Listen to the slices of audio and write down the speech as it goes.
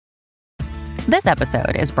This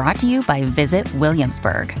episode is brought to you by Visit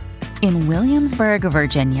Williamsburg. In Williamsburg,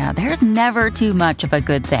 Virginia, there's never too much of a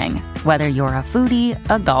good thing. Whether you're a foodie,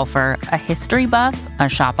 a golfer, a history buff, a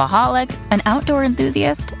shopaholic, an outdoor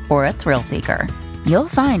enthusiast, or a thrill seeker, you'll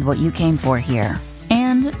find what you came for here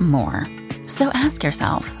and more. So ask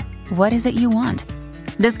yourself, what is it you want?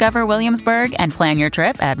 Discover Williamsburg and plan your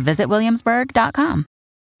trip at visitwilliamsburg.com.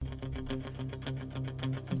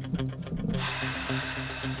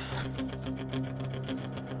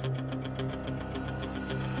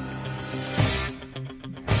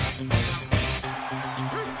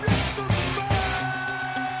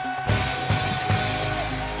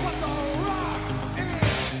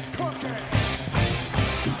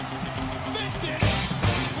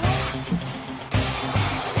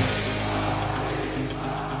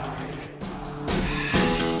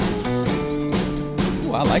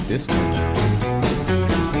 I like this one.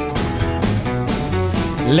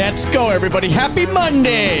 Let's go, everybody. Happy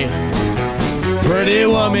Monday. Pretty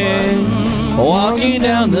woman walking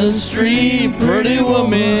down the street. Pretty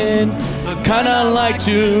woman, kinda like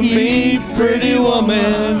to meet. Pretty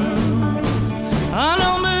woman. I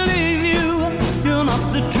don't believe you. You're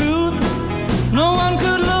not the truth. No one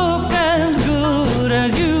could look as good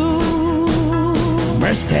as you.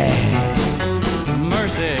 Mercy.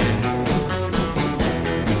 Mercy.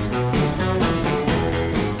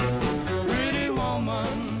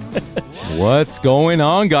 What's going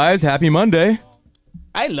on, guys? Happy Monday.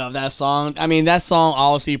 I love that song. I mean, that song,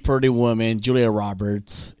 obviously, Pretty Woman, Julia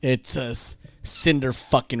Roberts. It's a Cinder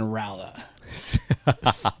fucking Ralla.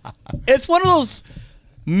 It's one of those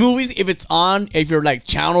movies, if it's on, if you're like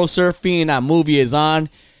channel surfing and that movie is on,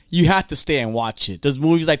 you have to stay and watch it. There's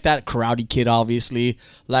movies like that, Karate Kid, obviously.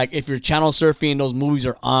 Like, if you're channel surfing and those movies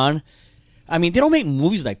are on, I mean, they don't make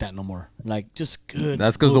movies like that no more. Like, just good.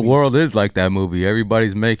 That's because the world is like that movie.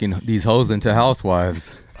 Everybody's making these hoes into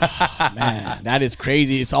housewives. Oh, man, that is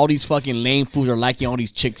crazy. It's all these fucking lame fools are liking all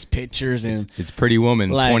these chicks' pictures. And it's Pretty Woman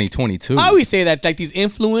like, 2022. I always say that, like, these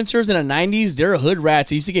influencers in the 90s, they're hood rats.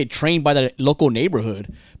 They used to get trained by the local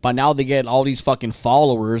neighborhood. But now they get all these fucking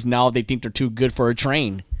followers. Now they think they're too good for a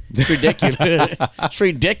train. It's ridiculous. It's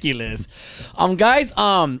ridiculous. Guys,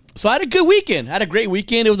 so I had a good weekend. I had a great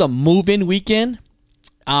weekend. It was a move-in weekend.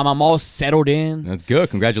 I'm all settled in. That's good.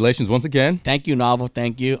 Congratulations once again. Thank you, Novel.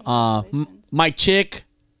 Thank you. My chick,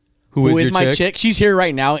 who is my chick? She's here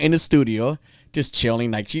right now in the studio, just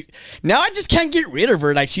chilling. Like now I just can't get rid of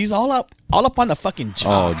her. Like she's all up on the fucking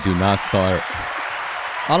job. Oh, do not start.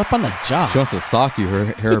 All up on the job. She wants to sock you.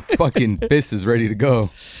 Her fucking fist is ready to go.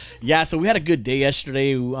 Yeah, so we had a good day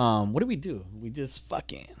yesterday. What did we do? We just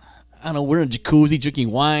fucking, I don't know, we're in a jacuzzi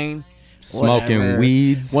drinking wine. Smoking whatever.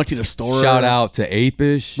 weeds. Went to the store. Shout out to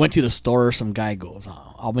Apish. Went to the store. Some guy goes,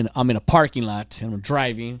 I'm in a parking lot and I'm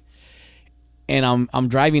driving. And I'm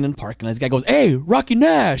driving in the parking lot. This guy goes, hey, Rocky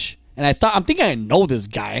Nash. And I'm thinking I know this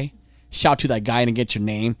guy. Shout to that guy and get your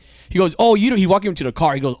name. He goes, oh, he walked into the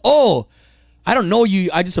car. He goes, oh, I don't know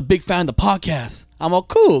you. I'm just a big fan of the podcast. I'm all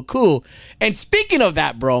cool. And speaking of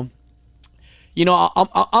that, bro, you know,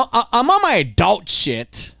 I'm on my adult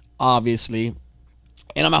shit, obviously.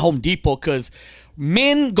 And I'm at Home Depot because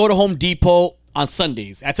men go to Home Depot on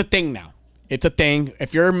Sundays. That's a thing now. It's a thing.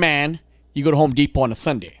 If you're a man, you go to Home Depot on a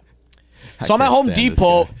Sunday. So I'm at Home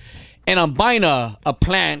Depot and I'm buying a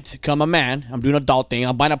plant. Because I'm a man. I'm doing adult thing.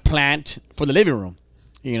 I'm buying a plant for the living room.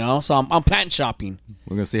 You know, so I'm plant shopping.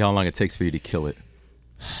 We're going to see how long it takes for you to kill it.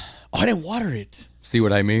 Oh, I didn't water it. See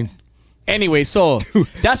what I mean? Anyway, so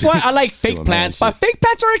that's why I like fake plants. But fake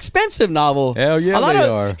plants are expensive, Novel. Hell yeah, they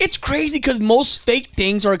are. It's crazy because most fake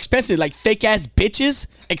things are expensive. Like fake ass bitches,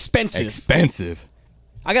 expensive. Expensive.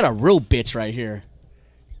 I got a real bitch right here.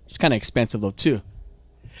 It's kind of expensive though too.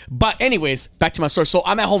 But anyways, back to my story. So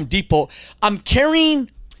I'm at Home Depot. I'm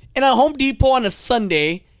carrying, and at Home Depot on a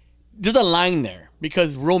Sunday, there's a line there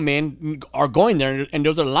because real men are going there, and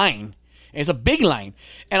there's a line. And it's a big line,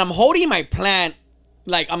 and I'm holding my plant.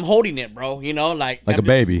 Like, I'm holding it, bro, you know, like a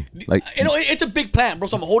baby. Like, you know, it's a big plant, bro,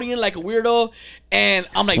 so I'm holding it like a weirdo, and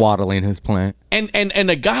I'm like swaddling his plant. And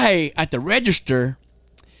the guy at the register,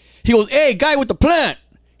 he goes, hey, guy with the plant.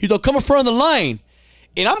 He's like, come in front of the line.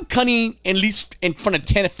 And I'm cutting at least in front of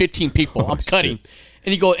 10 to 15 people. I'm cutting. Shit.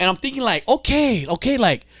 And he goes, and I'm thinking like, okay,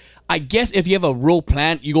 like, I guess if you have a real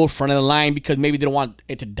plant, you go in front of the line because maybe they don't want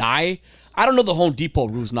it to die. I don't know the Home Depot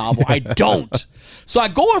rules, Novel. I don't. So I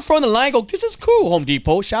go in front of the line, go, this is cool, Home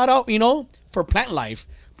Depot. Shout out, you know, for plant life.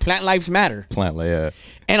 Plant lives matter. Plant life, yeah.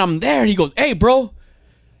 And I'm there, and he goes, hey, bro,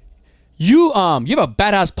 you have a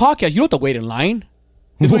badass podcast. You don't have to wait in line.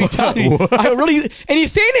 That's what he tells me. And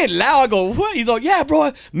he's saying it loud. I go, what? He's like, yeah,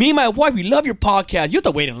 bro, me and my wife, we love your podcast. You have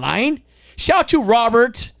to wait in line. Shout out to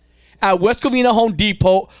Robert at West Covina Home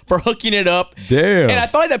Depot for hooking it up. Damn. And I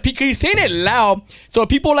thought that because he's saying it loud, so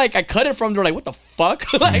people like I cut it from, they're like, what the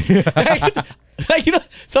fuck? like, you know.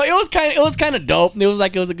 So it was kind of dope. It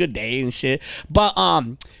was a good day and shit. But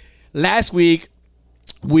last week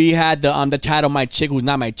we had the title My Chick Who's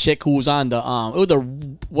Not My Chick, who was on the it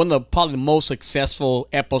was one of the probably the most successful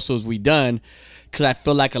episodes we done, because I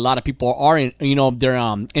feel like a lot of people are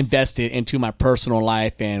they're invested into my personal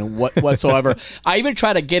life and whatsoever. I even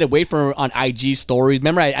try to get away from on IG stories.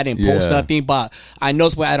 Remember, I didn't post nothing, but I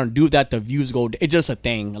noticed when I don't do that, the views go. It's just a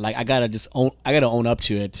thing. Like I gotta own up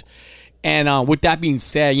to it. And with that being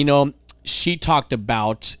said, she talked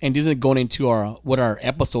about, and this isn't going into what our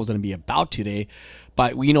episode's gonna be about today,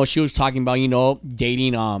 but she was talking about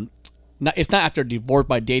dating. It's not after divorce,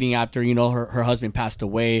 but dating after her husband passed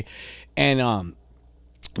away, and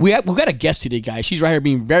we got a guest today, guys. She's right here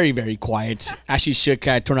being very, very quiet. As she should.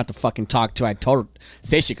 I told her not to fucking talk to her. I told her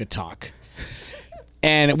say she could talk.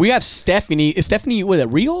 And we have Stephanie. Is Stephanie with it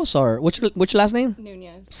Rios or what's your last name?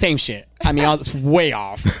 Nunez. Same shit. I mean, I was way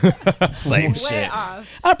off. Same Way shit. off.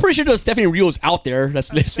 I'm pretty sure there's Stephanie Rios out there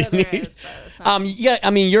that's listening. There is, but it's not. Yeah,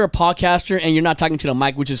 I mean, you're a podcaster and you're not talking to the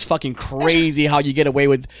mic, which is fucking crazy how you get away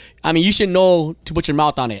with. I mean, you should know to put your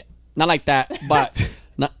mouth on it. Not like that, but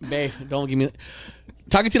babe, don't give me.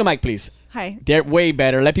 Talking to the mic, please. Hi. They're way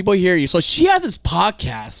better. Let people hear you. So she has this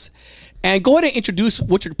podcast, and go ahead and introduce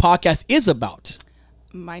what your podcast is about.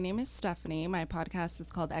 My name is Stephanie. My podcast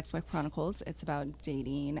is called Ex-Wife Chronicles. It's about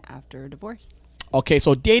dating after divorce. Okay,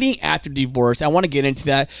 so dating after divorce. I want to get into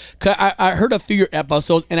that because I heard a few of your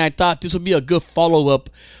episodes, and I thought this would be a good follow-up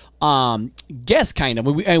guest kind of.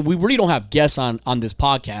 We really don't have guests on this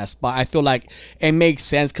podcast, but I feel like it makes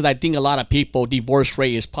sense because I think a lot of people divorce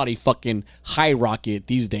rate is probably fucking high rocket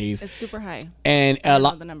these days. It's super high. And I don't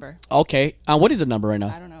know the number. Okay, what is the number right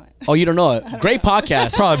now? I don't know it. Oh, you don't know it. Great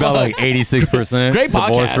podcast. Probably about like 86%. Great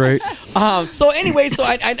divorce podcast. rate. So anyway, so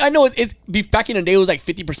I know it's back in the day it was like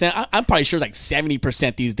 50%. I'm probably sure it's like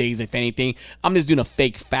 70% these days, if anything. I'm just doing a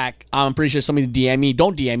fake fact. I'm pretty sure somebody DM me.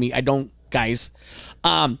 Don't DM me. I don't, guys.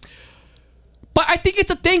 But I think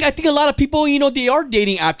it's a thing. I think a lot of people, they are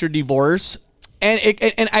dating after divorce.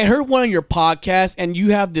 And I heard one of your podcasts, and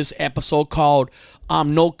you have this episode called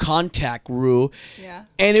No Contact Rule. Yeah.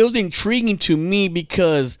 And it was intriguing to me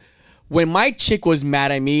because when my chick was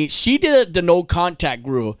mad at me, she did the no contact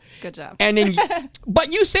rule. Good job. And then,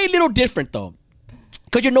 but you say a little different though,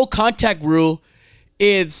 because your no contact rule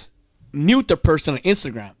is mute the person on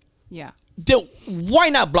Instagram. Yeah. Why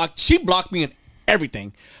not block? She blocked me on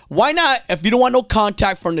everything. Why not? If you don't want no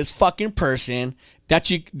contact from this fucking person that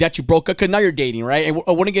you broke up, because now you're dating, right? And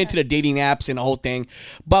I want to get into the dating apps and the whole thing,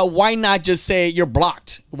 but why not just say you're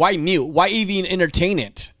blocked? Why mute? Why even entertain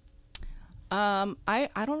it?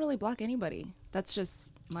 I don't really block anybody. That's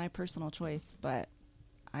just my personal choice. But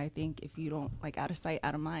I think if you don't, like, out of sight,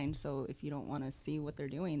 out of mind. So if you don't want to see what they're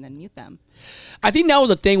doing, then mute them. I think that was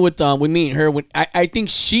the thing with me and her. When I think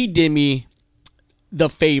she did me the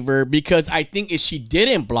favor, because I think if she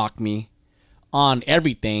didn't block me on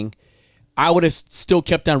everything, I would have still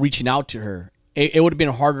kept on reaching out to her. It would have been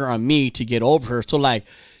harder on me to get over her. So like,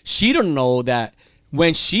 she don't know that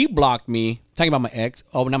when she blocked me, talking about my ex,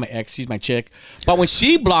 oh, not my ex, she's my chick, but when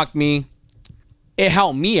she blocked me, it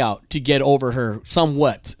helped me out to get over her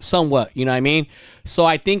somewhat, you know what I mean? So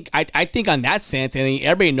I think on that sense, and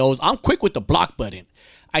everybody knows I'm quick with the block button.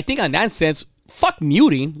 I think on that sense, fuck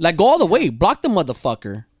muting, like go all the way, block the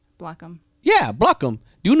motherfucker. Block them. Yeah, block them.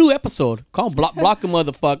 Do a new episode. Call him block the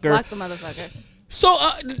motherfucker. Block the motherfucker. So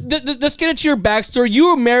let's get into your backstory. You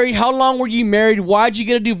were married. How long were you married? Why'd you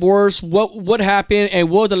get a divorce? What happened? And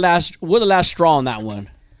what was the last straw on that one?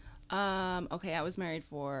 Okay, I was married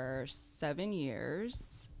for 7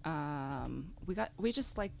 years. We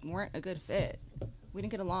just like weren't a good fit. We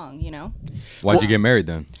didn't get along, Why'd you get married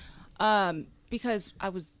then? Because I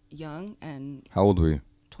was young and How old were you?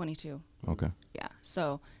 22. Okay. Yeah.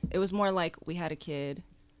 So it was more like we had a kid,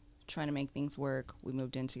 trying to make things work. We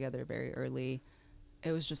moved in together very early.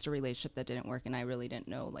 It was just a relationship that didn't work, and I really didn't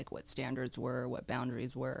know like what standards were, what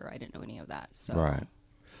boundaries were. I didn't know any of that. So Right.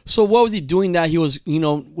 So what was he doing that he was,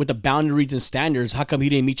 with the boundaries and standards? How come he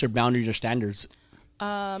didn't meet your boundaries or standards?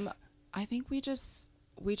 I think we just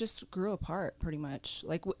grew apart pretty much.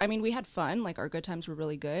 Like, I mean, we had fun. Like, our good times were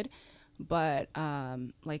really good. But,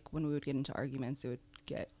 like, when we would get into arguments, it would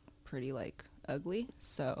get pretty, like, ugly.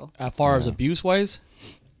 So. As far as abuse-wise?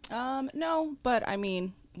 No. But, I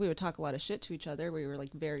mean, we would talk a lot of shit to each other. We were,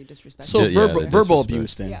 like, very disrespectful. So Yeah, verbal disrespect.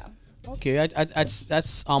 abuse then? Yeah. Okay,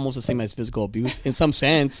 that's almost the same as physical abuse. In some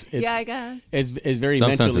sense, it's, Yeah, I guess. it's very Some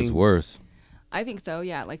sense mentally. it's worse. I think so.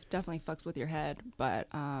 Yeah, like definitely fucks with your head. But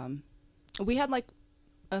we had like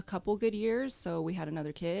a couple good years, so we had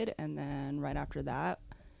another kid, and then right after that,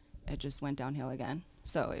 it just went downhill again.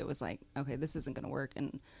 So it was like, okay, this isn't gonna work,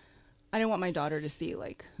 and I didn't want my daughter to see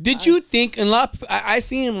like. Did you think and a lot? I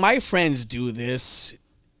seen my friends do this.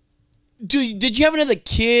 Did you have another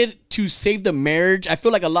kid to save the marriage? I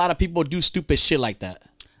feel like a lot of people do stupid shit like that.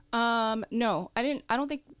 No, I didn't. I don't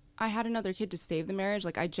think I had another kid to save the marriage.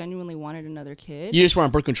 Like I genuinely wanted another kid. You just were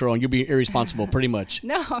on birth control and you're being irresponsible, pretty much.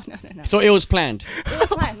 No. So it was planned. It was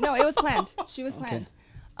planned. No, it was planned. She was planned.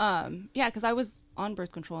 Yeah, because I was on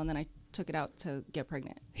birth control and then I took it out to get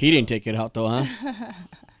pregnant. He didn't take it out though, huh?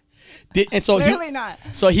 Clearly not.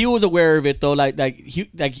 So he was aware of it though. Like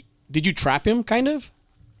did you trap him? Kind of.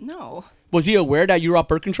 No. Was he aware that you were off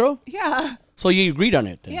birth control? Yeah. So you agreed on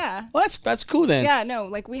it then? Yeah. Well, that's cool then. Yeah, no,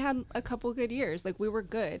 like we had a couple good years. Like we were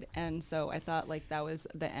good. And so I thought like that was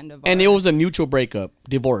the end of And it was a mutual breakup,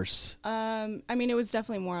 divorce. I mean, it was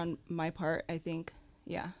definitely more on my part, I think.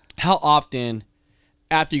 Yeah. How often,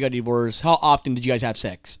 after you got divorced, how often did you guys have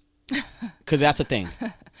sex? Because that's a thing.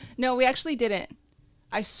 No, we actually didn't.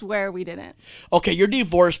 I swear we didn't. Okay, you're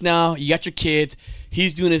divorced now. You got your kids.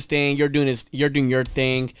 He's doing his thing. You're doing your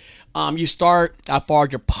thing. You start as far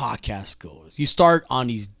as your podcast goes. You start on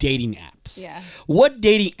these dating apps. Yeah. What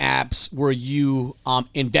dating apps were you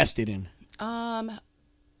invested in?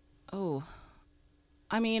 Oh,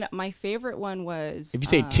 I mean, my favorite one was. If you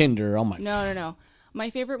say Tinder, oh my. No. My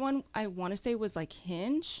favorite one, I want to say, was like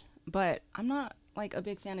Hinge, but I'm not like a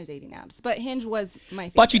big fan of dating apps. But Hinge was my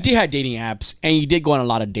favorite. But you did have dating apps, and you did go on a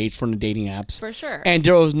lot of dates from the dating apps. For sure. And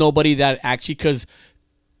there was nobody that actually, because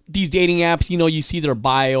these dating apps, you know, you see their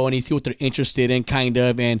bio and you see what they're interested in, kind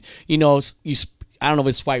of, and you know, I don't know if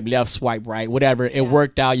it's swipe left, swipe right, whatever. It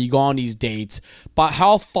worked out. You go on these dates, but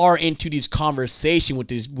how far into these conversation with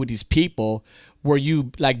these people were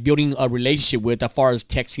you like building a relationship with, as far as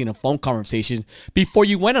texting and phone conversations before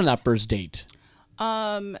you went on that first date?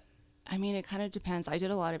 I mean, it kind of depends. I did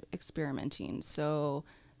a lot of experimenting, so.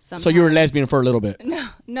 So you were a lesbian for a little bit?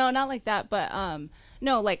 No, not like that. But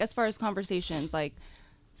no, like as far as conversations, like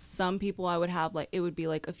some people I would have, like it would be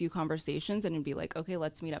like a few conversations and it'd be like, okay,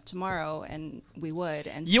 let's meet up tomorrow, and we would.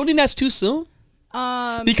 And you don't think that's too soon?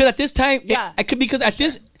 Because at this time, yeah, because at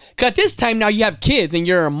this time now you have kids and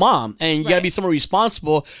you're a mom and you gotta be someone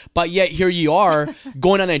responsible. But yet here you are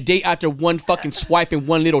going on a date after one fucking swipe and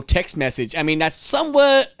one little text message. I mean, that's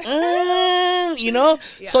somewhat, you know.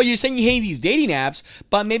 Yeah. So you're saying you hate these dating apps,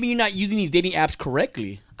 but maybe you're not using these dating apps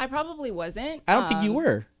correctly. I probably wasn't. I don't think you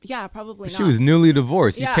were. Yeah, probably not. She was newly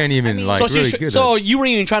divorced. You can't even So you weren't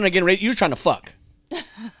even trying to get ready. You were trying to fuck.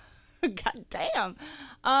 God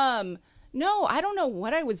damn. No, I don't know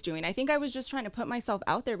what I was doing. I think I was just trying to put myself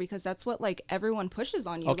out there because that's what like everyone pushes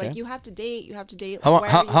on you. Okay. Like you have to date. Like,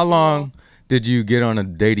 how long did you get on a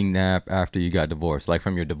dating app after you got divorced? Like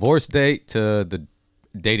from your divorce date to the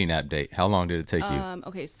dating app date, how long did it take you?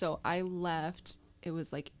 Okay, so I left. It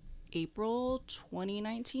was like April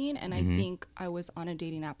 2019, and I think I was on a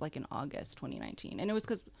dating app like in August 2019, and it was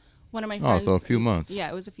because one of my friends. Oh, so a few months. Yeah,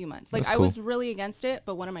 it was a few months. Like That's cool. I was really against it,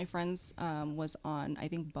 but one of my friends was on, I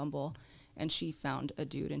think, Bumble. And she found a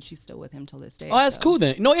dude, and she's still with him till this day. Oh, that's cool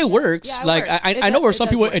then. No, it works. Yeah, it like works. I know where some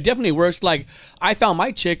people it definitely works. Like I found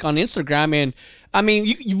my chick on Instagram, and I mean,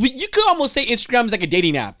 you could almost say Instagram is like a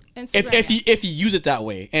dating app if you use it that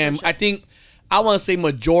way. And sure. I think I want to say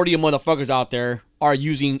majority of motherfuckers out there are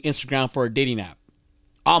using Instagram for a dating app.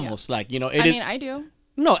 Almost like, you know. I mean, I do.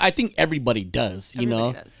 No, I think everybody does.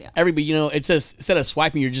 Everybody does, yeah. Everybody, you know, it says instead of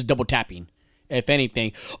swiping, you're just double tapping. If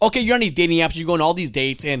anything. Okay, you're on these dating apps, you're going on all these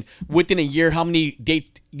dates, and within a year, how many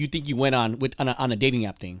dates you think you went on on a dating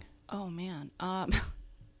app thing? Oh man.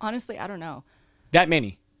 Honestly, I don't know. That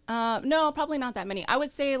many? No, probably not that many. I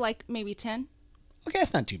would say like maybe 10. Okay,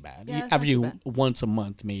 that's not too bad. Yeah, you average once a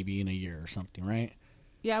month maybe in a year or something, right?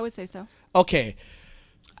 Yeah, I would say so. Okay.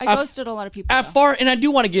 I ghosted a lot of people. And I do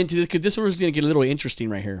want to get into this because this was going to get a little interesting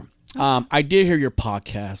right here. Okay. I did hear your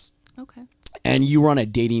podcast. Okay. And you were on a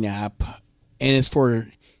dating app. And it's for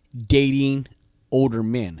dating older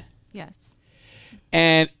men. Yes.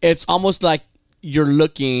 And it's almost like you're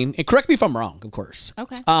looking, and correct me if I'm wrong, of course.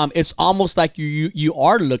 Okay. It's almost like you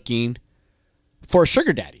are looking for a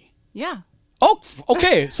sugar daddy. Yeah. Oh,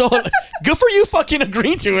 okay. So good for you fucking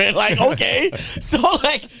agreeing to it. Like, okay. So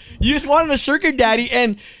like you just wanted a sugar daddy.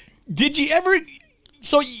 And did you ever,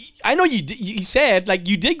 so I know you said like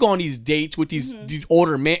you did go on these dates with these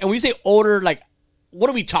older men. And when you say older, like what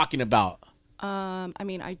are we talking about? I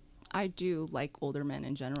mean, I do like older men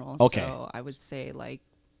in general. Okay. So I would say like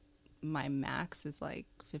my max is like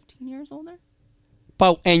 15 years older.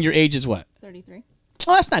 And your age is what? 33.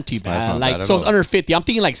 Oh, that's not too bad. not Like, bad at so it's all. under 50. I'm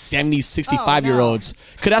thinking like 70, 65 year no. olds.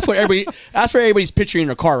 Cause that's what everybody's picturing in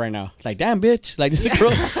their car right now. Like, damn, bitch. Like, this is a girl.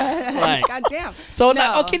 Like, God damn. so No.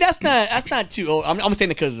 like, okay, that's not too old. I'm saying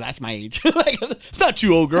it because that's my age. Like, it's not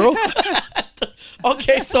too old, girl.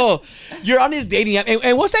 Okay, so you're on this dating app,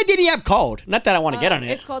 and what's that dating app called? Not that I want to get on it.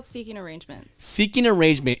 It's called Seeking Arrangements. Seeking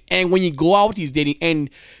arrangement. And when you go out with these dating, and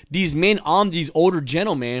these men these older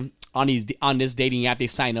gentlemen on this dating app they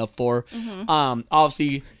sign up for,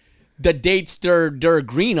 obviously the dates they're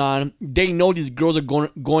agreeing on, they know these girls are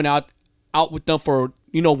going out with them for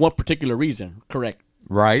one particular reason. Correct.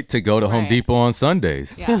 Right, to go to Home Right. Depot on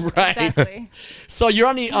Sundays. Yeah, Right. exactly. So you're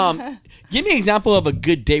on the give me an example of a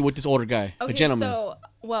good date with this older guy, a Okay, gentleman. so,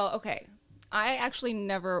 okay. I actually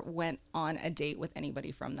never went on a date with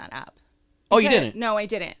anybody from that app. Oh, you Because- didn't? No, I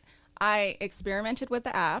didn't. I experimented with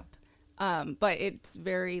the app, but it's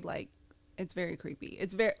very creepy.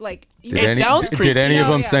 It's very like you It sounds creepy. Did any of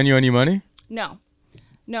No, them yeah. send you any money? No,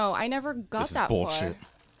 I never got This is that bullshit. far.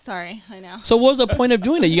 Sorry, I know. So what was the point of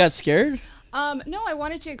doing it? You got scared? No, I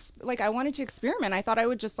wanted to I wanted to experiment. I thought I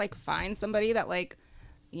would just like find somebody that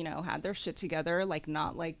had their shit together, like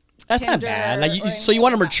not like That's Tinder not bad. Like, or so you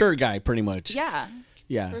want a anything like that. mature guy, pretty much. Yeah,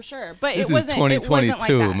 Yeah. for sure. But This it wasn't. is 2022. It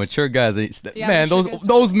wasn't like that. Mature guys ain't. Yeah, Man, mature those guys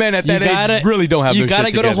those men at that age really don't have You their gotta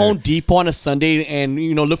shit go to together. Home Depot on a Sunday and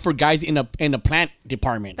look for guys in the plant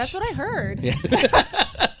department. That's what I heard.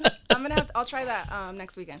 I'll try that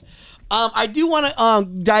next weekend. I do want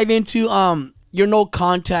to dive into your no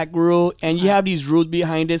contact rule, and you have these rules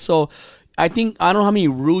behind it. So I don't know how many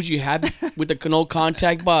rules you have with the no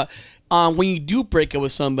contact, but when you do break up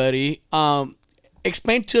with somebody,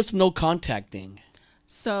 explain to us the no contact thing.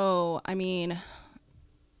 So, I mean,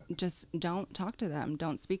 just don't talk to them.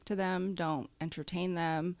 Don't speak to them. Don't entertain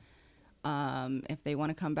them. If they want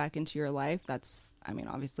to come back into your life,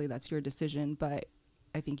 obviously that's your decision, but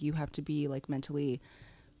I think you have to be like mentally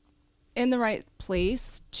in the right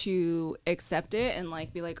place to accept it and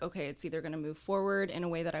like be like, okay, it's either going to move forward in a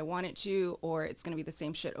way that I want it to, or it's going to be the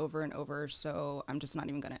same shit over and over. So I'm just not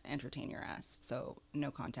even going to entertain your ass. So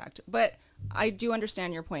no contact. But I do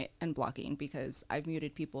understand your point in blocking, because I've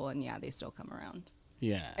muted people and yeah, they still come around.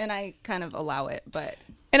 Yeah. And I kind of allow it, but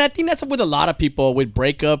And I think that's with a lot of people with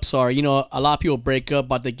breakups, or a lot of people break up,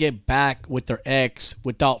 but they get back with their ex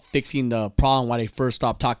without fixing the problem why they first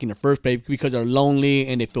stopped talking in the first place, because they're lonely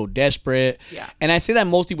and they feel desperate. Yeah. And I say that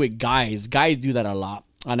mostly with guys. Guys do that a lot,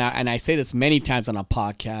 and I say this many times on a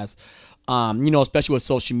podcast. Especially with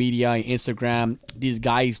social media and Instagram, these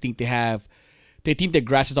guys think they think the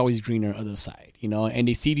grass is always greener on the other side, and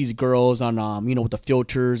they see these girls on, with the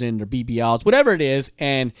filters and their BBLs, whatever it is,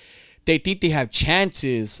 and they think they have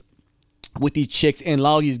chances with these chicks, and a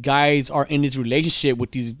lot of these guys are in this relationship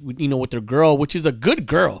with with their girl, which is a good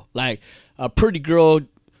girl, like a pretty girl,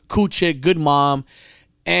 cool chick, good mom,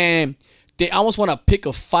 and they almost want to pick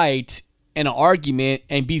a fight and an argument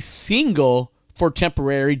and be single for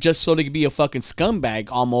temporary just so they could be a fucking scumbag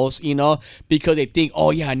almost, because they think, oh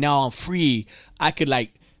yeah, now I'm free, I could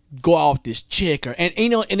like go out with this chick, and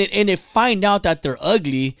they find out that they're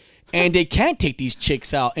ugly and they can't take these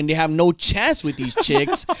chicks out and they have no chance with these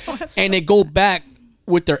chicks and they go back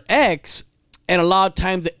with their ex, and a lot of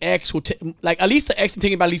times the ex will at least the ex can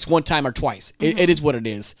take it by at least one time or twice. It is what it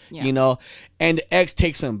is, Yeah. and the ex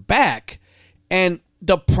takes them back and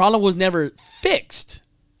the problem was never fixed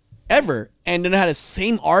ever, and then I had the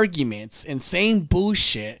same arguments and same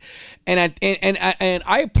bullshit, and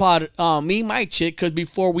I applaud me and my chick, because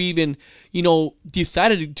before we even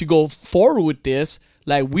decided to go forward with this,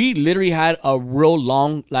 like we literally had a real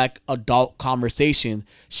long like adult conversation.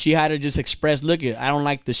 She had to just express, look, I don't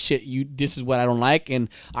like the shit this is what I don't like, and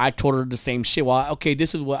I told her the same shit. Well, okay,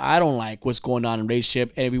 this is what I don't like, what's going on in a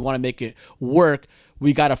relationship, and if we want to make it work,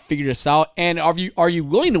 we got to figure this out. And are you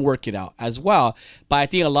willing to work it out as well? But I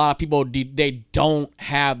think a lot of people, they don't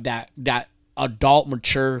have that adult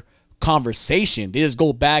mature conversation. They just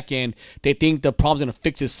go back and they think the problem's gonna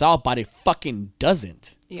fix itself, but it fucking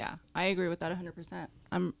doesn't. yeah, I agree with that 100%.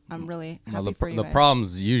 I'm really happy Well, for you the guys.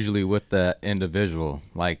 problem's usually with the individual,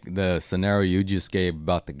 like the scenario you just gave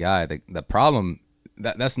about the guy. The problem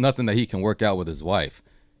that's nothing that he can work out with his wife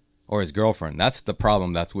or his girlfriend. That's the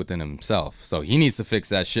problem that's within himself. So he needs to fix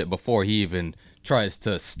that shit before he even tries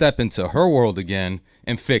to step into her world again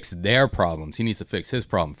and fix their problems. He needs to fix his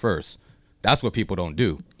problem first. That's what people don't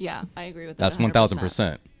do. Yeah, I agree with that. That's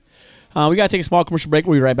 1000%. We gotta take a small commercial break.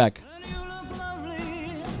 We'll be right back. And you look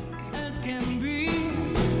lovely as can be.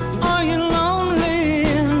 Are you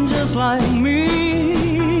lonely just like me?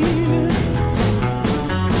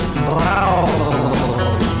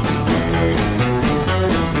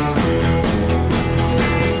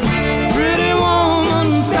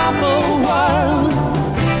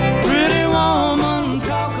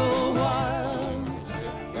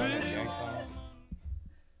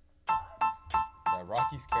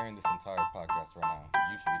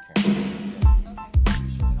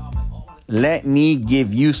 Let me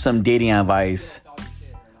give you some dating advice.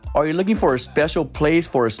 Are you looking for a special place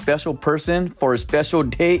for a special person for a special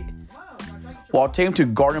date? Well, take them to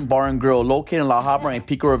Garden Bar and Grill, located in La Habra and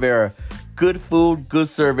Pico Rivera. Good food, good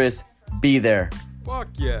service. Be there. Fuck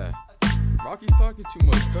yeah. Rocky's talking too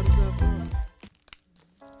much. Cut his ass off.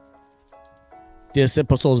 This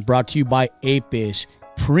episode is brought to you by Apish,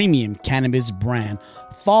 premium cannabis brand.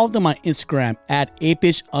 Follow them on Instagram at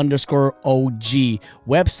apish_OG.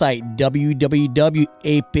 Website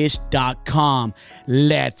www.apish.com.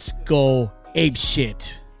 Let's go ape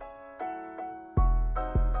shit.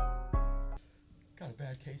 Got a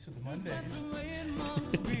bad case of the Mondays.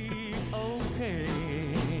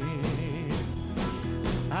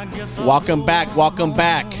 Welcome back. Welcome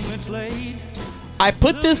back. I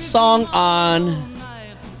put this song on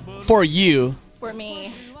for you For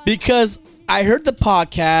me. because I heard the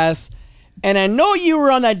podcast and I know you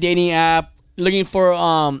were on that dating app looking for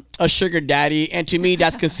a sugar daddy, and to me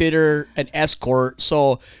that's considered an escort.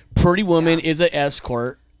 So Pretty Woman is an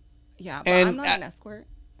escort, Yeah, but And, I'm not an escort.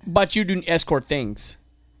 but you do escort things.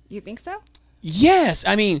 You think so? Yes,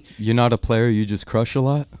 I mean, You're not a player, you just crush a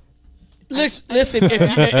lot? listen,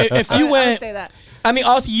 if you I would went, say that. I mean,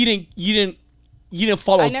 obviously you didn't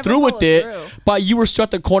follow I never through with followed it, through. but you were stuck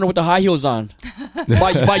at the corner with the high heels on.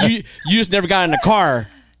 but you just never got in the car.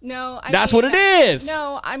 No, That's what it is.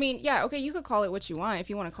 No, I mean, yeah, okay, you could call it what you want. If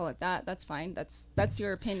you want to call it that, that's fine. That's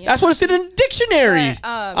your opinion. That's what it said in the dictionary. But,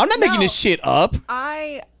 I'm not making no. this shit up.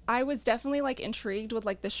 I was definitely like intrigued with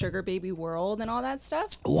like the sugar baby world and all that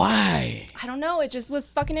stuff. Why? I don't know, it just was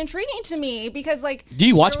fucking intriguing to me because like Do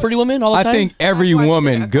you watch there Pretty Women all the I time? think every I've watched it a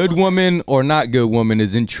woman, couple good times. woman or not good woman,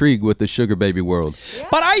 is intrigued with the sugar baby world.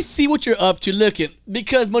 But I see what you're up to. Look at,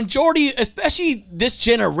 because majority, especially this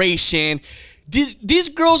generation, these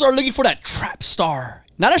girls are looking for that trap star.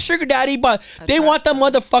 Not a sugar daddy, but they trap want that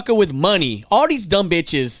motherfucker with money. All these dumb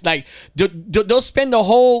bitches, like they'll spend the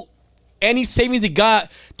whole any savings they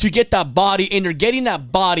got to get that body, and they're getting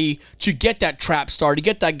that body to get that trap star, to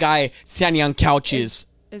get that guy standing on couches.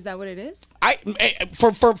 is that what it is?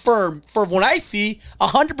 For what I see,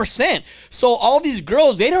 100%. So all these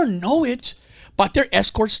girls, they don't know it, but they're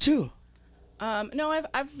escorts too. No,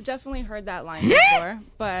 I've definitely heard that line before,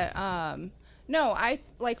 but no, I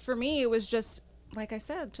like for me it was just like I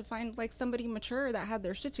said to find like somebody mature that had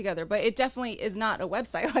their shit together, but it definitely is not a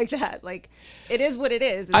website like that. Like it is what it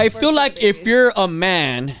is. It's I for feel sugar like if babies. you're a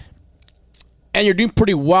man and you're doing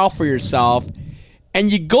pretty well for yourself, and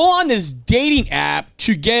you go on this dating app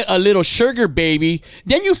to get a little sugar baby,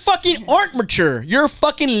 then you fucking aren't mature. You're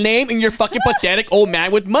fucking lame and you're fucking pathetic old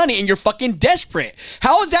man with money and you're fucking desperate.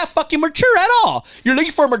 How is that fucking mature at all? You're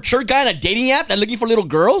looking for a mature guy on a dating app that's looking for little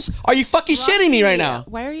girls? Are you fucking shitting me right now?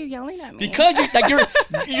 Why are you yelling at me? Because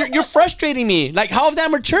you're frustrating me. Like, how is that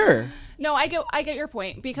mature? no, I get your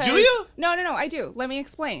point because Do you? No, I do. Let me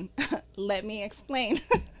explain. Let me explain.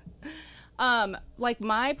 Like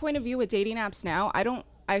my point of view with dating apps now,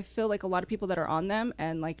 I feel like a lot of people that are on them,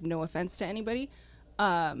 and like no offense to anybody,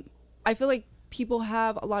 I feel like people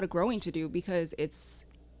have a lot of growing to do because it's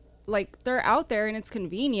like they're out there and it's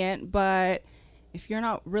convenient, but if you're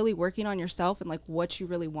not really working on yourself and like what you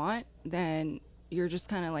really want, then you're just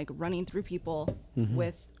kind of like running through people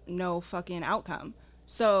with no fucking outcome.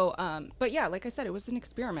 So, but yeah, like I said, it was an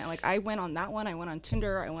experiment. Like I went on that one, I went on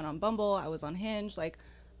Tinder, I went on Bumble, I was on Hinge. Like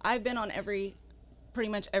I've been on pretty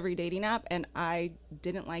much every dating app, and I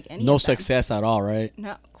didn't like any. No of them. success at all, right?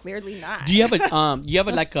 No, clearly not. Do you have a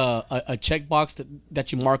like a checkbox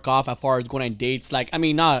that you mark off as far as going on dates? Like, I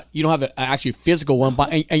mean, you don't have an actually physical one,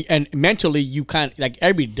 but and mentally you kind of like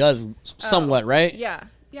everybody does somewhat, right? Yeah,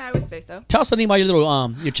 I would say so. Tell us something about your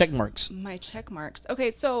little your check marks. My check marks. Okay,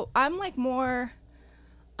 so I'm like more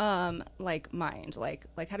like mind. Like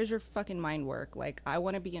how does your fucking mind work? Like I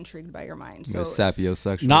want to be intrigued by your mind. So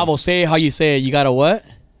Sapiosexual. Novel, say it how you say it. You got a what?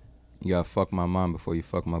 You gotta fuck my mind before you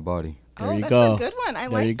fuck my body. There you that's go. a good one. I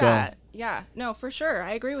There you like go. that. Yeah, no, for sure.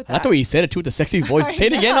 I agree with that. I thought he said it too with the sexy voice. I Say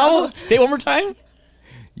it again, know. Novel. Say it one more time.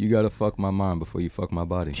 You gotta fuck my mind before you fuck my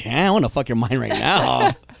body. Damn, I want to fuck your mind right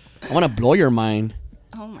now. I want to blow your mind.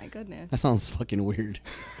 Oh my goodness. That sounds fucking weird.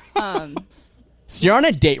 So you're on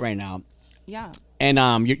a date right now, Yeah. and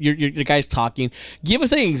you're the guy's talking. Give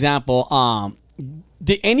us an example.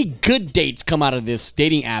 Did any good dates come out of this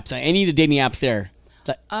dating apps? Any of the dating apps there?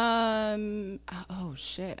 Like, Oh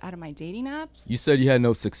shit. Out of my dating apps, You said you had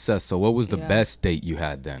no success, so what was the Yeah. best date you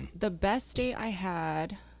had then? the best date I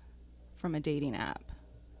had from a dating app.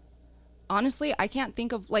 Honestly, I can't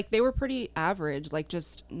think of like they were pretty average, like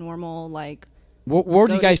just normal, like Where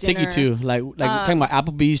do go you to guys take you dinner. to? Like talking about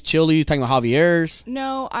Applebee's, Chili's, talking about Javier's.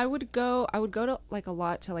 No, I would go to like a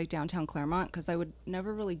lot to like downtown Claremont because I would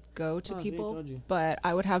never really go to people, told you. but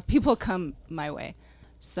I would have people come my way.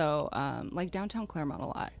 So like downtown Claremont a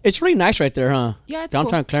lot. It's really nice right there, huh? Yeah, it's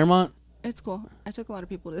downtown cool. Claremont. It's cool. I took a lot of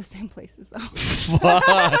people to the same places though.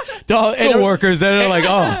 The workers that are like,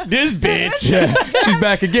 oh, this bitch. she's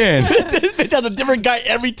back again. This bitch has a different guy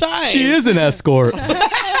every time. She is an escort.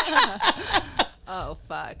 Oh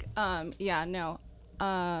fuck. Yeah, no.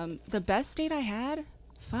 The best date I had,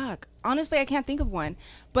 fuck. Honestly, I can't think of one.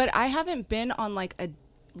 But I haven't been on like a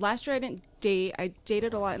last year I didn't date. I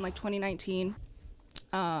dated a lot in like 2019.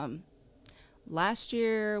 Last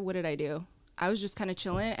year, what did I do? I was just kind of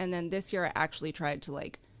chilling, and then this year I actually tried to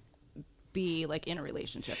like be like in a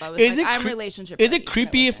relationship. I was I'm relationship Is ready, it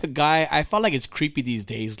creepy if a guy? I feel like it's creepy these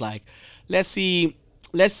days. Like, let's say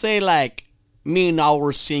like me and I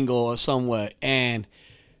were single or somewhat, and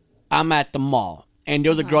I'm at the mall, and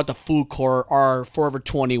there's a girl at the food court or Forever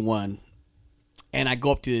 21, and I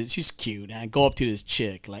go up to she's cute, and I go up to this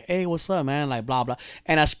chick like, hey, what's up, man? Like blah blah,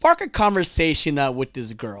 and I spark a conversation with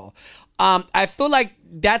this girl. I feel like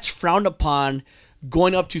that's frowned upon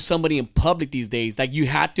going up to somebody in public these days. Like you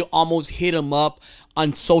have to almost hit them up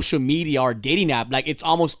on social media or dating app. Like it's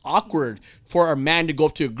almost awkward for a man to go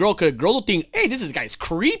up to a girl because a girl will think, hey, this guy's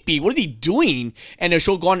creepy. What is he doing? And then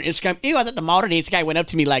she'll go on Instagram. Ew, I was at the mall and this guy went up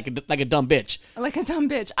to me like a dumb bitch. Like a dumb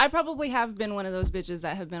bitch. I probably have been one of those bitches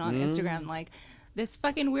that have been on Instagram like this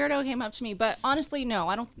fucking weirdo came up to me. But honestly, no,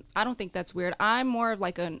 I don't think that's weird. I'm more of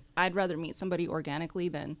like I'd rather meet somebody organically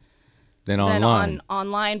than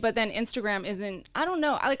online. But then Instagram isn't, I don't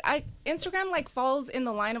know. Instagram like falls in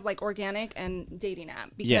the line of like organic and dating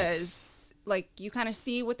app because like you kind of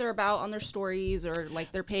see what they're about on their stories or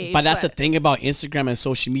like their page. But that's the thing about Instagram and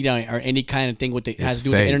social media or any kind of thing with has to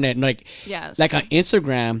do with the fake. internet. Like, Yeah, like on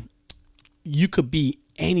Instagram, you could be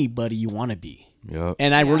anybody you want to be. Yep.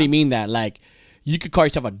 And I really mean that. Like, you could call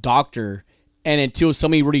yourself a doctor, and until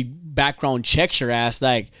somebody really background checks your ass,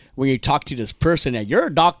 like when you talk to this person that you're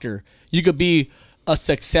a doctor, you could be a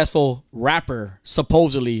successful rapper,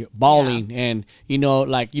 supposedly balling, and you know,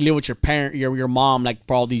 like you live with your parent, your mom, like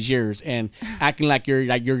for all these years, and acting like you're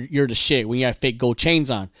the shit when you have fake gold chains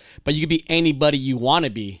on. But you could be anybody you want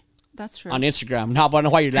to be. That's true. On Instagram. Now, but I don't know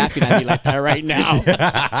why you're laughing at me like that right now.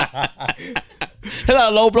 Is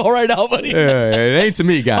that a low blow right now, buddy? Yeah, it ain't to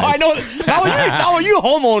me, guys. Oh, I know. How are you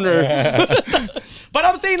homeowner? But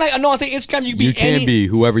I'm saying, like, I'm saying Instagram, you can be You can be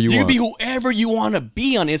whoever you You want. can be whoever you want to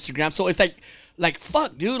be on Instagram. So it's like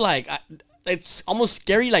fuck, dude. Like, it's almost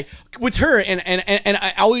scary. Like with her, and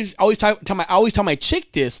I always tell my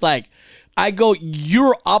chick this. Like, I go,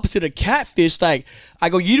 you're opposite of catfish. Like, I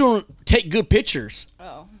go, you don't take good pictures.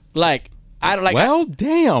 Oh. Like, I don't like. Well,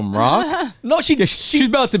 damn, Rock. No, She's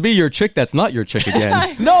about to be your chick that's not your chick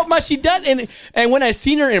again. No, but she does, and when I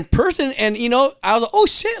seen her in person, and you know, I was like, oh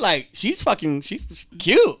shit, like she's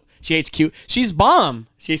cute. She hates cute. She's bomb.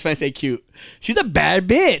 She hates when I say cute. She's a bad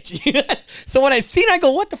bitch. So when I seen her, I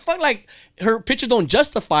go, what the fuck? Like her pictures don't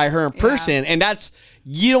justify her in person, and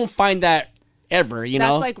you don't find that ever. You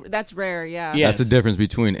know, That's rare. Yeah. Yeah. That's the difference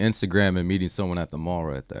between Instagram and meeting someone at the mall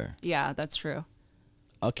right there. Yeah, that's true.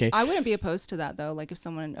 Okay. I wouldn't be opposed to that though. Like if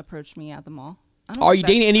someone approached me at the mall. Are you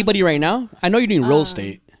dating anybody right now? I know you're doing real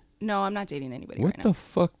estate. No, I'm not dating anybody What right now. the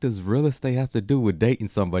fuck does real estate have to do with dating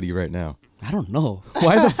somebody right now? I don't know.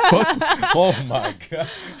 Why the fuck? Oh my god.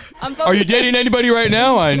 I'm Are you dating anybody right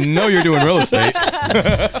now? I know you're doing real estate.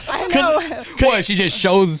 I know. What? She just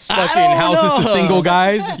shows fucking don't houses to know. single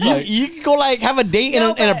guys. You could go like have a date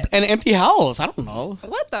No, in an empty house. I don't know.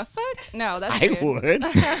 What the fuck? No, that's I weird.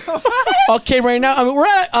 would. Okay, right now, I mean, we're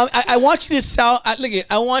at. I want you to sound.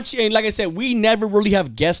 I want you, and like I said, we never really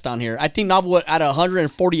have guests on here. I think now, out of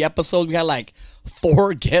 140 episodes, we had like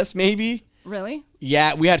 4 guests, maybe. Really?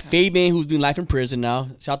 Yeah, we had Fabian, who's doing life in prison now.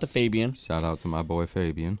 Shout out to Fabian. Shout out to my boy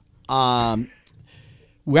Fabian.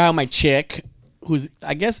 We had my chick, who's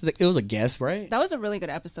I guess it was a guest, right? That was a really good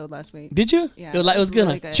episode last week. Did you? Yeah, it was good.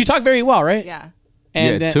 really good. She talked very well, right? Yeah.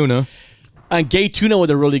 And yeah, then, tuna. And Gay Tuna was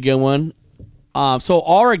a really good one. So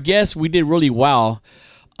all our guests, we did really well.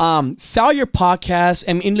 Sell your podcast.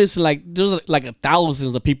 I mean, listen, like there's like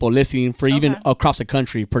thousands of people listening for even across the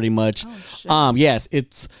country, pretty much. Oh, shit. Yes,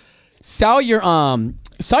 it's sell your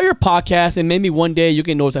podcast, and maybe one day you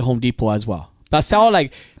can notice at Home Depot as well. But sell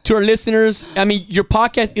like to our listeners. I mean, your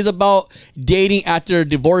podcast is about dating after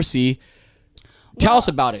divorcee. Tell us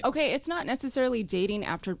about it. Okay, it's not necessarily dating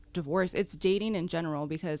after divorce. It's dating in general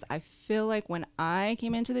because I feel like when I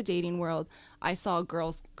came into the dating world, I saw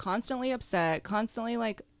girls constantly upset, constantly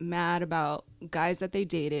like mad about guys that they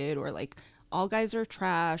dated or like all guys are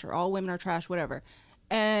trash or all women are trash, whatever.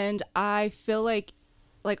 And I feel like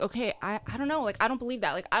okay, I don't know, like I don't believe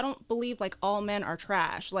that. Like I don't believe like all men are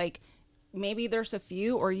trash. Like maybe there's a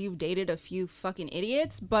few, or you've dated a few fucking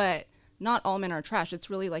idiots, but not all men are trash. It's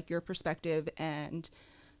really like your perspective and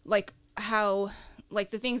like how,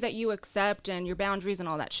 like the things that you accept and your boundaries and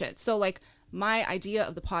all that shit. So like my idea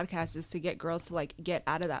of the podcast is to get girls to like get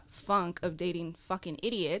out of that funk of dating fucking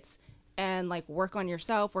idiots and like work on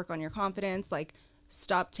yourself, work on your confidence, like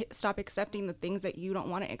stop accepting the things that you don't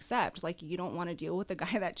want to accept. Like you don't want to deal with the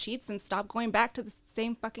guy that cheats, and stop going back to the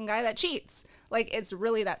same fucking guy that cheats. Like it's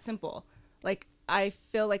really that simple. Like I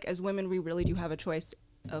feel like as women we really do have a choice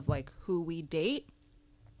of like who we date,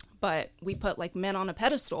 but we put like men on a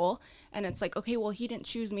pedestal, and it's like, okay, well he didn't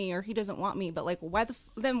choose me or he doesn't want me, but like why the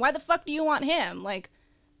fuck do you want him? Like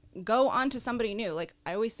go on to somebody new. Like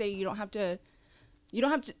I always say, you don't have to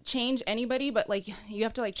change anybody, but like you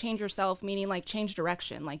have to like change yourself, meaning like change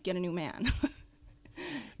direction, like get a new man.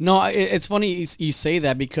 No, it's funny you say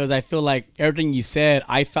that, because I feel like everything you said,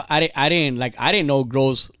 I didn't know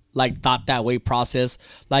girls like thought that way process.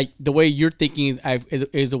 Like the way you're thinking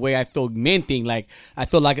is the way I feel men think. Like I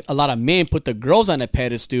feel like a lot of men put the girls on a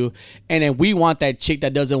pedestal, and then we want that chick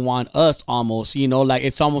that doesn't want us almost, you know, like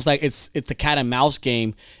it's almost like it's a cat and mouse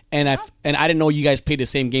game. And I didn't know you guys played the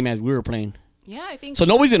same game as we were playing. Yeah, I think so.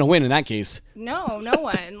 Nobody's gonna win in that case. No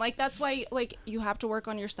one. Like that's why like you have to work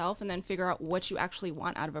on yourself and then figure out what you actually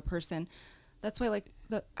want out of a person. That's why like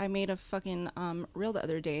I made a fucking reel the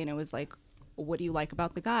other day, and it was like, what do you like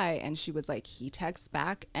about the guy? And she was like, he texts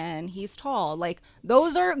back and he's tall. Like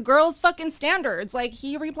those are girls fucking standards. Like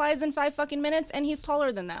he replies in 5 fucking minutes and he's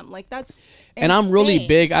taller than them. Like that's insane. And I'm really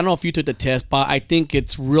big. I don't know if you took the test, but I think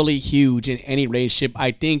it's really huge in any relationship.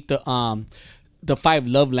 I think the 5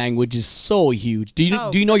 love language is so huge. Do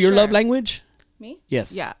you know your love language? Me?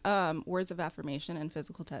 Yes. Yeah. Words of affirmation and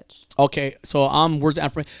physical touch. Okay, so words of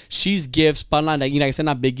affirmation. She's gifts, but not like, you know, I said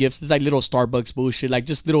not big gifts. It's like little Starbucks bullshit, like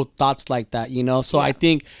just little thoughts like that, you know. So yeah. I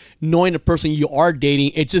think knowing the person you are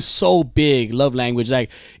dating, it's just so big. Love language, like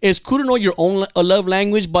it's cool to know your own love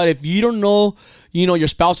language, but if you don't know, you know, your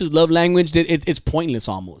spouse's love language, then it's pointless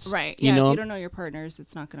almost. Right. You yeah. know? If you don't know your partners,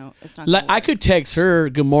 it's not gonna. Like I could text her,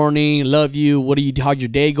 "Good morning, love you. How's your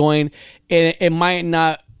day going?" And it might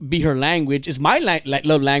not be her language. It's my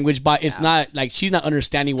love language, but it's not like she's not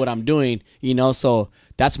understanding what I'm doing, you know. So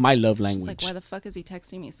that's my love language. She's like, why the fuck is he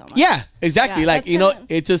texting me so much? Yeah, exactly. Yeah, like, you know,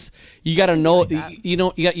 it's just you gotta know, you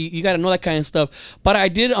know, you gotta know that kind of stuff. But I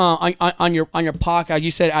did on your podcast,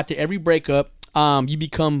 you said after every breakup, you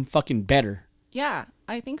become fucking better. Yeah,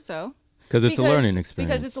 I think so. Because it's a learning experience.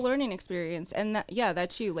 Because it's a learning experience, and that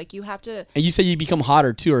too. Like you have to. And you say you become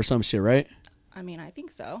hotter too, or some shit, right? I mean, I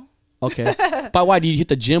think so. Okay. But why, do you hit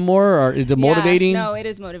the gym more, or is it motivating? No, it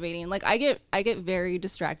is motivating. Like I get very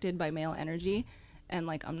distracted by male energy, and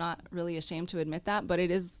like I'm not really ashamed to admit that, but it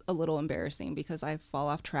is a little embarrassing because I fall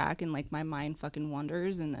off track and like my mind fucking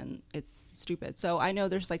wanders, and then it's stupid. So I know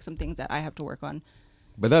there's like some things that I have to work on.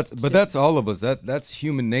 But that's all of us. That's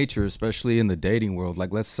human nature, especially in the dating world.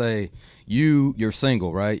 Like let's say you're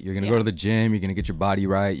single, right? You're gonna go to the gym. You're gonna get your body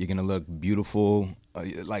right. You're gonna look beautiful.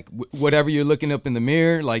 Like whatever you're looking up in the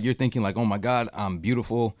mirror, like you're thinking like, oh my God, I'm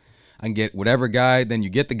beautiful. I can get whatever guy. Then you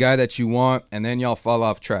get the guy that you want, and then y'all fall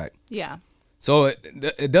off track. Yeah. So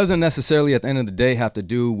it doesn't necessarily at the end of the day have to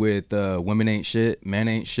do with women ain't shit, men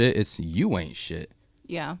ain't shit. It's you ain't shit.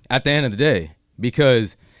 Yeah. At the end of the day,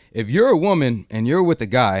 because if you're a woman and you're with a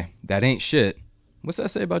guy that ain't shit, what's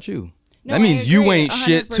that say about you? No, that means you ain't 100%,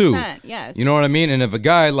 shit too. Yes. You know what I mean? And if a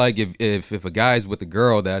guy, like if a guy's with a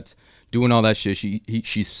girl that's doing all that shit,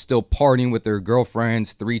 she's still partying with her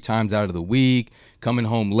girlfriends 3 times out of the week, coming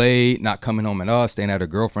home late, not coming home at all, staying at her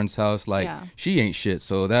girlfriend's house, like she ain't shit.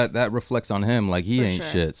 So that reflects on him, like he ain't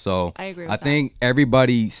shit. So I agree with that. think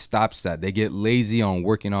everybody stops that. They get lazy on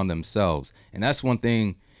working on themselves. And that's one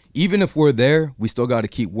thing. Even if we're there, we still got to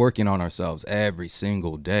keep working on ourselves every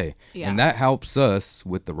single day. Yeah. And that helps us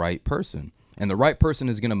with the right person. And the right person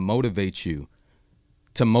is going to motivate you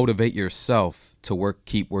to motivate yourself to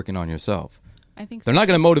keep working on yourself. I think they're not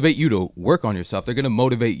going to motivate you to work on yourself. They're going to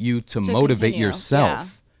motivate you to motivate continue.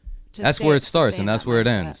 yourself. Yeah. That's where it starts, and that's where it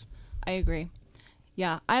ends. I agree.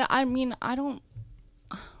 Yeah. I mean, I don't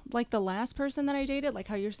like the last person that I dated, like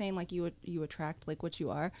how you're saying, like you attract like what you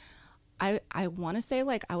are. I want to say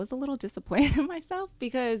like I was a little disappointed in myself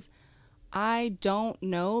because I don't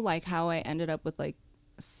know like how I ended up with like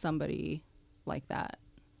somebody like that.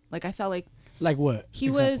 Like I felt like what?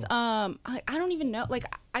 He was I don't even know. Like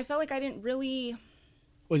I felt like I didn't really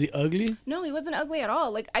Was he ugly? No, he wasn't ugly at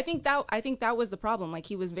all. Like I think that was the problem. Like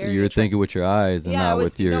he was very. You're thinking with your eyes and not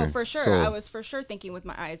with your. No, for sure. soul. I was for sure thinking with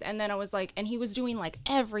my eyes, and then I was like, and he was doing like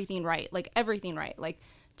everything right, like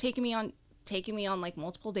taking me on like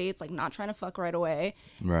multiple dates, like not trying to fuck right away,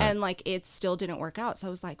 Right. and like it still didn't work out. So I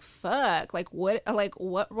was like, fuck, like what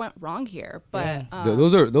went wrong here? But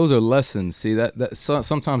Those are lessons. See that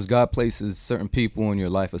sometimes God places certain people in your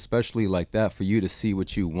life, especially like that, for you to see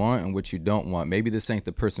what you want and what you don't want. Maybe this ain't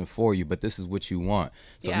the person for you, but this is what you want.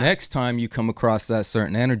 So Yeah. next time you come across that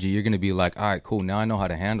certain energy, you're gonna be like, all right, cool. Now I know how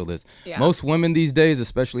to handle this. Yeah. Most women these days,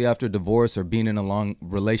 especially after divorce or being in a long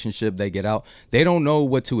relationship, they get out. They don't know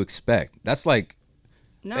what to expect. That's like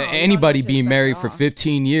no, you don't know anybody what to being expect married at for all.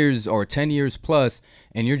 15 years or 10 years plus,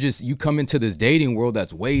 and you come into this dating world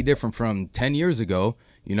that's way different from 10 years ago,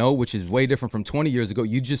 which is way different from 20 years ago.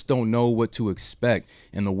 You just don't know what to expect.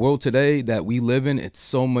 In the world today that we live in, it's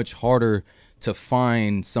so much harder to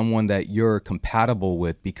find someone that you're compatible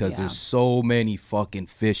with because Yeah. there's so many fucking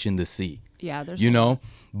fish in the sea. Yeah, there's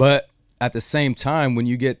But at the same time, when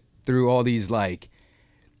you get through all these, like,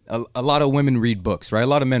 a lot of women read books, right? A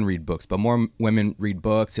lot of men read books, but more women read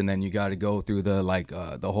books, and then you got to go through the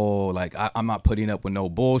whole I'm not putting up with no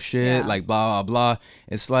bullshit, Yeah. like blah blah blah.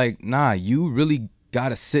 It's like, nah, you really got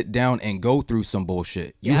to sit down and go through some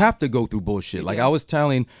bullshit. You Yeah. have to go through bullshit. Like do. I was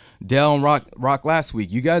telling Dale and Rock last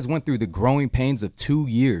week, you guys went through the growing pains of 2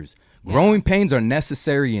 years. Growing pains are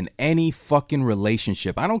necessary in any fucking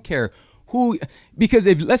relationship. I don't care who, because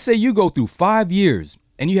if let's say you go through 5 years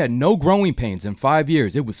and you had no growing pains in 5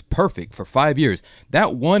 years, it was perfect for 5 years.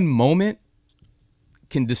 That one moment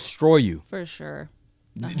can destroy you. for sure.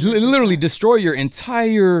 Literally destroy your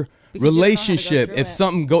entire Because you don't know how to go relationship through if it.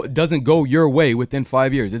 something doesn't go your way within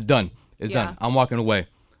 5 years. It's done. It's Yeah. done. I'm walking away.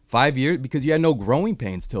 5 years because you had no growing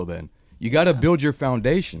pains till then. You got to build your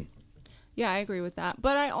foundation. Yeah, I agree with that.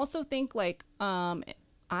 But I also think like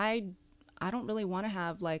I don't really want to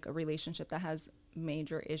have like a relationship that has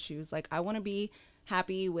major issues. Like I want to be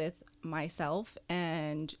happy with myself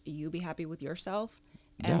and you be happy with yourself.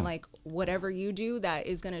 And Yeah. like whatever you do that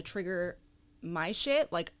is going to trigger my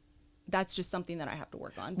shit, like that's just something that I have to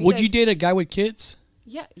work on. Would you Because- date a guy with kids?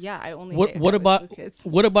 Yeah, I only What date what guys about with kids.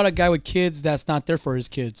 what about a guy with kids that's not there for his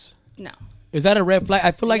kids? No. Is that a red flag?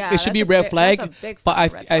 I feel like Yeah, it should be a that's red a flag, big but I,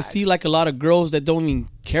 fucking red I flag. see like a lot of girls that don't even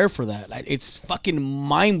care for that. Like it's fucking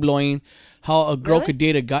mind blowing how a girl Really? could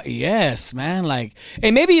date a guy. Yes, man. Like,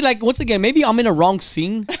 and maybe like once again, maybe I'm in a wrong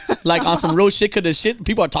scene, like on some real shit. Cause the shit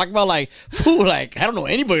people are talking about, like, fool, like I don't know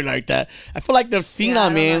anybody like that. I feel like the scene Yeah, I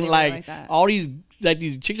I'm don't know in, anybody like like that. all these. Like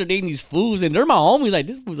these chicks are dating these fools, and they're my homies. Like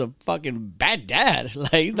this was a fucking bad dad.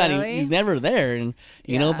 Like he's not. Really? He's never there, and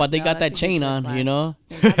you know. Yeah, But they no, got that that's a huge chain red on. flag. You know,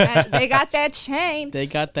 They got that chain. they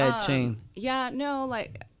got that chain. Yeah, no,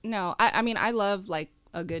 like no. I mean, I love like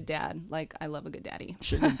a good dad. Like I love a good daddy.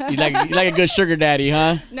 You like a good sugar daddy,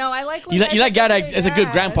 huh? No, I like. when You like guys guy are that good as a good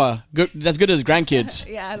dads. grandpa. Good, that's good as grandkids.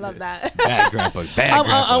 Yeah, I love that. Bad grandpa. Bad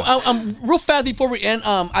grandpa. I'm real fast before we end.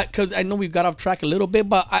 Because I know we've got off track a little bit,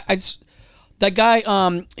 but I just that guy.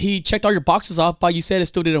 He checked all your boxes off, but you said it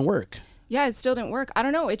still didn't work. Yeah, it still didn't work. I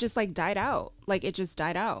don't know. It just like died out. Like it just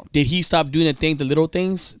died out. Did he stop doing the little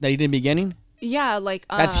things that he did in the beginning? Yeah, like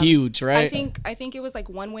That's huge, right? I think it was like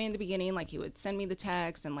one way in the beginning. Like he would send me the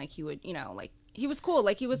text, and like he would, like he was cool.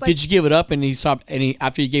 Like he was like, Did you give it up and he stopped? And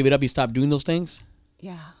after you gave it up, he stopped doing those things.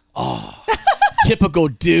 yeah. Typical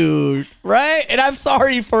dude, right? And I'm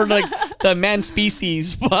sorry for like the man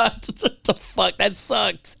species, but the fuck that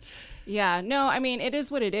sucks. Yeah, no, I mean it is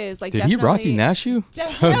what it is. Like Did he Rocky definitely- Nash you?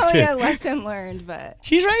 Definitely a lesson learned, but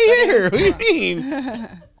She's right here. What do you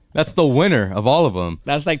mean? That's the winner of all of them.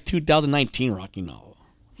 That's like 2019 Rocky novel.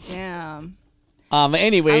 damn, I was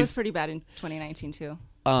Anyways, pretty bad in 2019 too.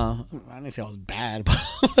 I didn't say I was bad, but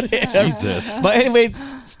Jesus. But anyways,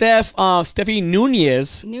 Steffi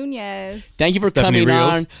Nunez. Nunez. Thank you for Stephanie coming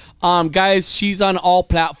Rios. on. Guys, she's on all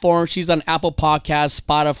platforms. She's on Apple Podcasts,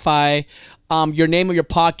 Spotify. Your name of your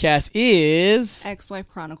podcast is Ex-Wife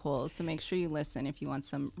Chronicles. So make sure you listen if you want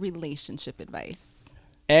some relationship advice.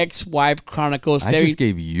 Ex-Wife Chronicles. I There- just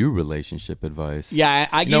gave you relationship advice. yeah,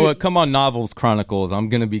 I You give know it- what? Come on, Novels Chronicles. I'm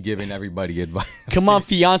going to be giving everybody advice. Come on,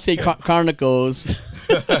 Fiance Chronicles.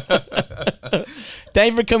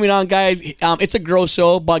 Thank you for coming on, guys. It's a girl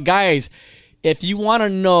show, but guys, if you want to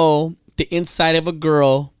know the inside of a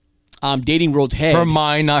girl, dating world's head. Her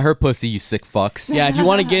mind, not her pussy, you sick fucks. Yeah, if you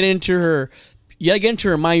want to get into her, you gotta get into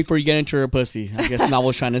her mind before you get into her pussy. I guess not what I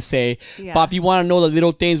was trying to say. Yeah. But if you want to know the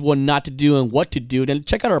little things, what not to do and what to do, then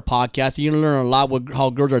check out our podcast. You're gonna learn a lot what how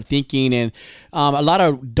girls are thinking and a lot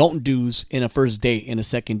of don't do's in a first date, in a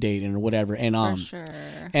second date, and whatever. And For sure.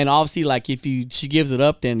 and obviously, like if she gives it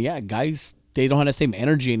up, then yeah, guys, they don't have the same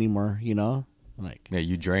energy anymore. You know, like Yeah,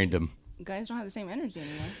 you drained him. Guys don't have the same energy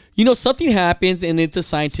anymore. you know, something happens, and it's a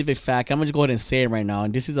scientific fact. I'm gonna just go ahead and say it right now,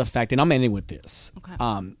 and this is a fact, and I'm ending with this. Okay.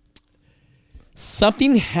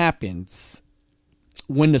 Something happens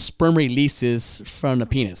when the sperm releases from the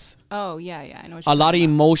penis. Oh yeah, I know. What A you're lot of talking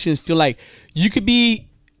about. emotions feel like you could be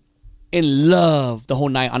in love the whole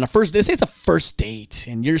night on the first. They say it's a first date,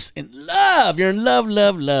 and you're in love. You're in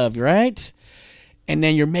love, right? And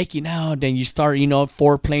then you're making out. Then you start,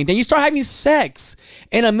 foreplaying. Then you start having sex.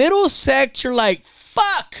 In the middle of sex, you're like,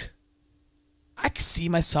 "Fuck! I could see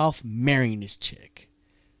myself marrying this chick.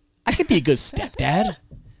 I could be a good stepdad."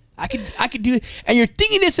 I could do it. And you're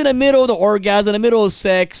thinking this in the middle of the orgasm, in the middle of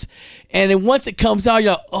sex. And then once it comes out,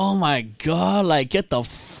 you're like, oh my God, like get the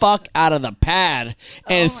fuck out of the pad.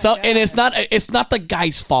 And it's not the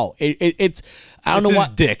guy's fault. It's I don't know It's why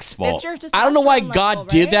his dick's fault. It's your I don't know why testosterone God level,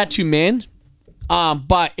 did right? that to men.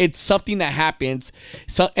 But it's something that happens.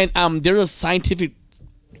 So and there's a scientific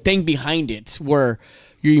thing behind it where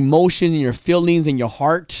your emotions and your feelings and your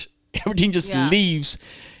heart, everything just Yeah. leaves.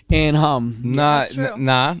 And that's true.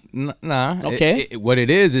 Nah. Okay. What it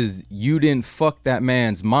is you didn't fuck that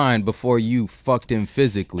man's mind before you fucked him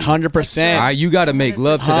physically. 100%. All right, you got to make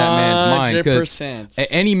love to that man's mind because 100%.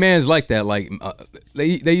 any man's like that. Like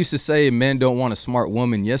they used to say, men don't want a smart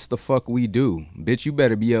woman. Yes, the fuck we do, bitch. You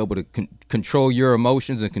better be able to control your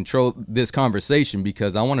emotions and control this conversation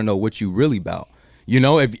because I want to know what you really about. You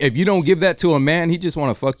know, if you don't give that to a man, he just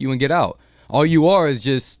want to fuck you and get out. All you are is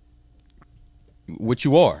just what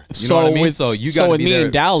you are. You know what I mean? So you got to with be me there.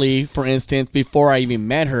 and Dowley, for instance, before I even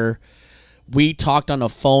met her, we talked on the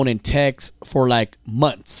phone and text for like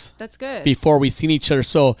months That's good. before we seen each other.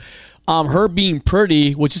 So, her being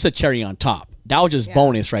pretty was just a cherry on top. That was just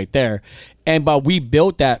bonus right there. But we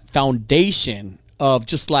built that foundation of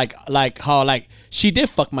just like how like she did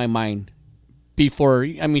fuck my mind before.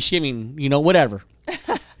 I mean, whatever.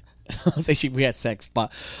 I'll say we had sex,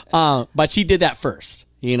 but she did that first,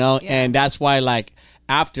 and that's why like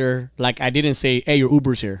after like I didn't say, hey, your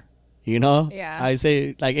Uber's here, Yeah. I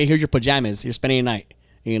say like, hey, here's your pajamas, you're spending the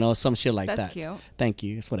night, some shit like That's that. cute. Thank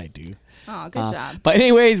you, that's what I do. Oh, good job. But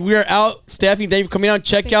anyways, we are out. Stephanie, thank you for coming out.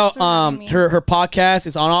 Check Thanks out for having me. her podcast.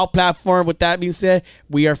 It's on all platforms. With that being said,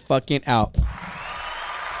 we are fucking out.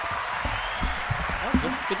 That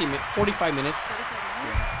was good. 45 minutes.